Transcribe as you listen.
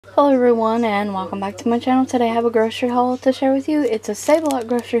Hello everyone and welcome back to my channel. Today I have a grocery haul to share with you. It's a Save-A-Lot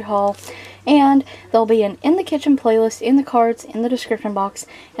grocery haul and there'll be an in the kitchen playlist in the cards in the description box,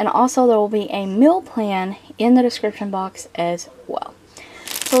 and also there will be a meal plan in the description box as well.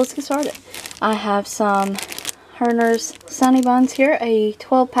 So let's get started. I have some Herner's Sunny Buns here, a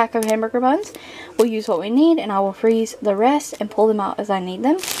 12 pack of hamburger buns. We'll use what we need and I will freeze the rest and pull them out as I need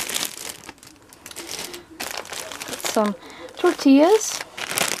them. Got some tortillas,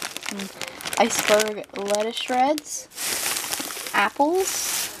 iceberg lettuce shreds,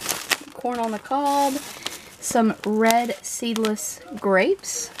 apples, corn on the cob, some red seedless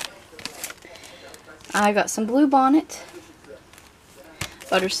grapes. I got some blue bonnet,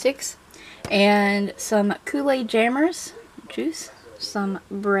 butter sticks, and some Kool-Aid jammers juice, some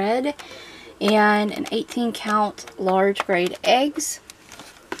bread, and an 18 count large grade eggs,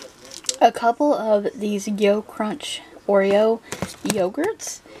 a couple of these Yo Crunch Oreo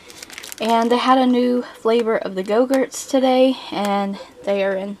yogurts. And they had a new flavor of the Go-Gurts today, and they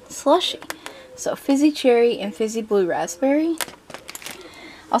are in slushy. So fizzy cherry and fizzy blue raspberry.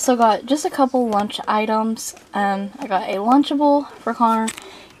 Also got just a couple lunch items. I got a Lunchable for Connor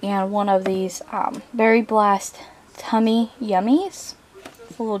and one of these Berry Blast Tummy Yummies.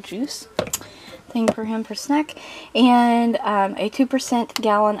 It's a little juice thing for him for snack. And a 2%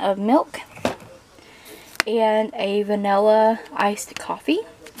 gallon of milk. And a vanilla iced coffee.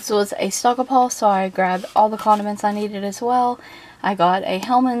 This was a stock up haul, so I grabbed all the condiments I needed as well. I got a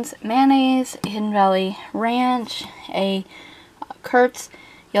Hellmann's mayonnaise, Hidden Valley ranch, a Kurt's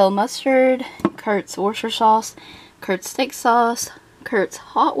yellow mustard, Kurt's Worcestershire sauce, Kurt's steak sauce, Kurt's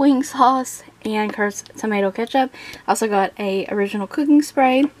hot wing sauce, and Kurt's tomato ketchup. I also got a original cooking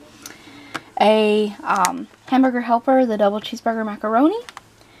spray, a hamburger helper, the double cheeseburger macaroni,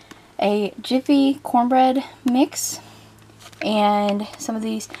 a Jiffy cornbread mix, and some of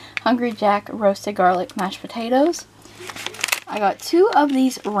these Hungry Jack roasted garlic mashed potatoes. I got 2 of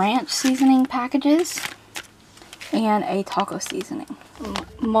these ranch seasoning packages and a taco seasoning.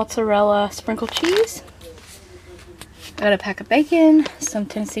 Mozzarella sprinkled cheese. I got a pack of bacon, some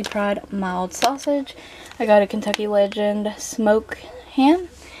Tennessee Pride mild sausage. I got a Kentucky Legend smoked ham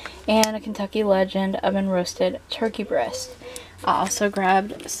and a Kentucky Legend oven roasted turkey breast. I also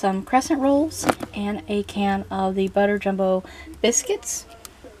grabbed some Crescent rolls and a can of the Butter Jumbo Biscuits.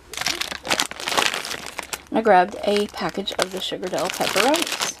 And I grabbed a package of the Sugardale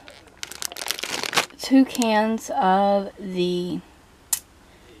Pepperonis. 2 cans of the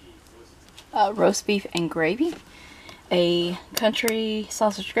roast beef and gravy. A country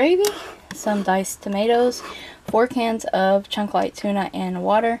sausage gravy. Some diced tomatoes. 4 cans of chunk light tuna and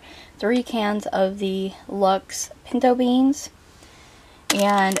water. 3 cans of the Lux pinto beans.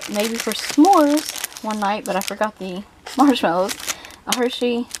 And maybe for s'mores one night, but I forgot the marshmallows. A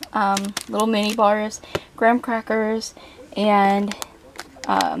Hershey little mini bars, graham crackers, and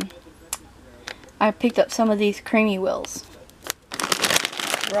I picked up some of these creamy wheels.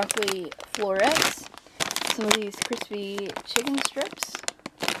 Broccoli florets, some of these crispy chicken strips.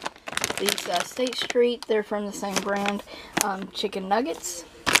 These State Street, they're from the same brand, chicken nuggets.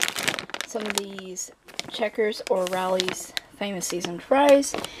 Some of these Checkers or Rally's famous seasoned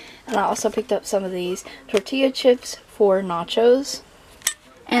fries, and I also picked up some of these tortilla chips for nachos.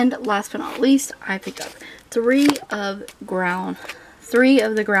 And last but not least, I picked up 3 of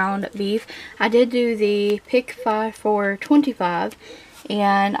the ground beef. I did do the pick 5 for $25,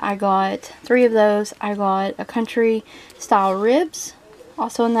 and I got 3 of those. I got a country style ribs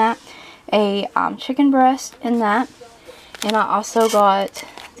also in that, a chicken breast in that, and I also got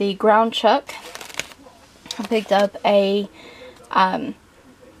the ground chuck. I picked up a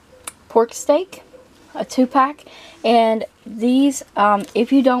pork steak, a 2-pack, and these,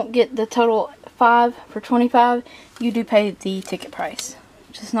 if you don't get the total 5 for $25, you do pay the ticket price,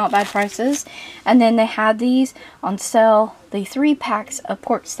 which is not bad prices. And then they had these on sale, the 3 packs of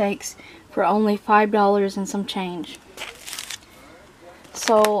pork steaks for only $5 and some change.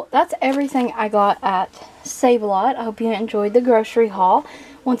 So that's everything I got at Save-A-Lot. I hope you enjoyed the grocery haul.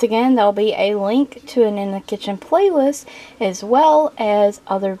 Once again, there'll be a link to an in the kitchen playlist, as well as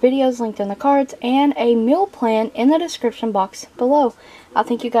other videos linked in the cards, and a meal plan in the description box below. I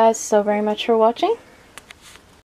thank you guys so very much for watching.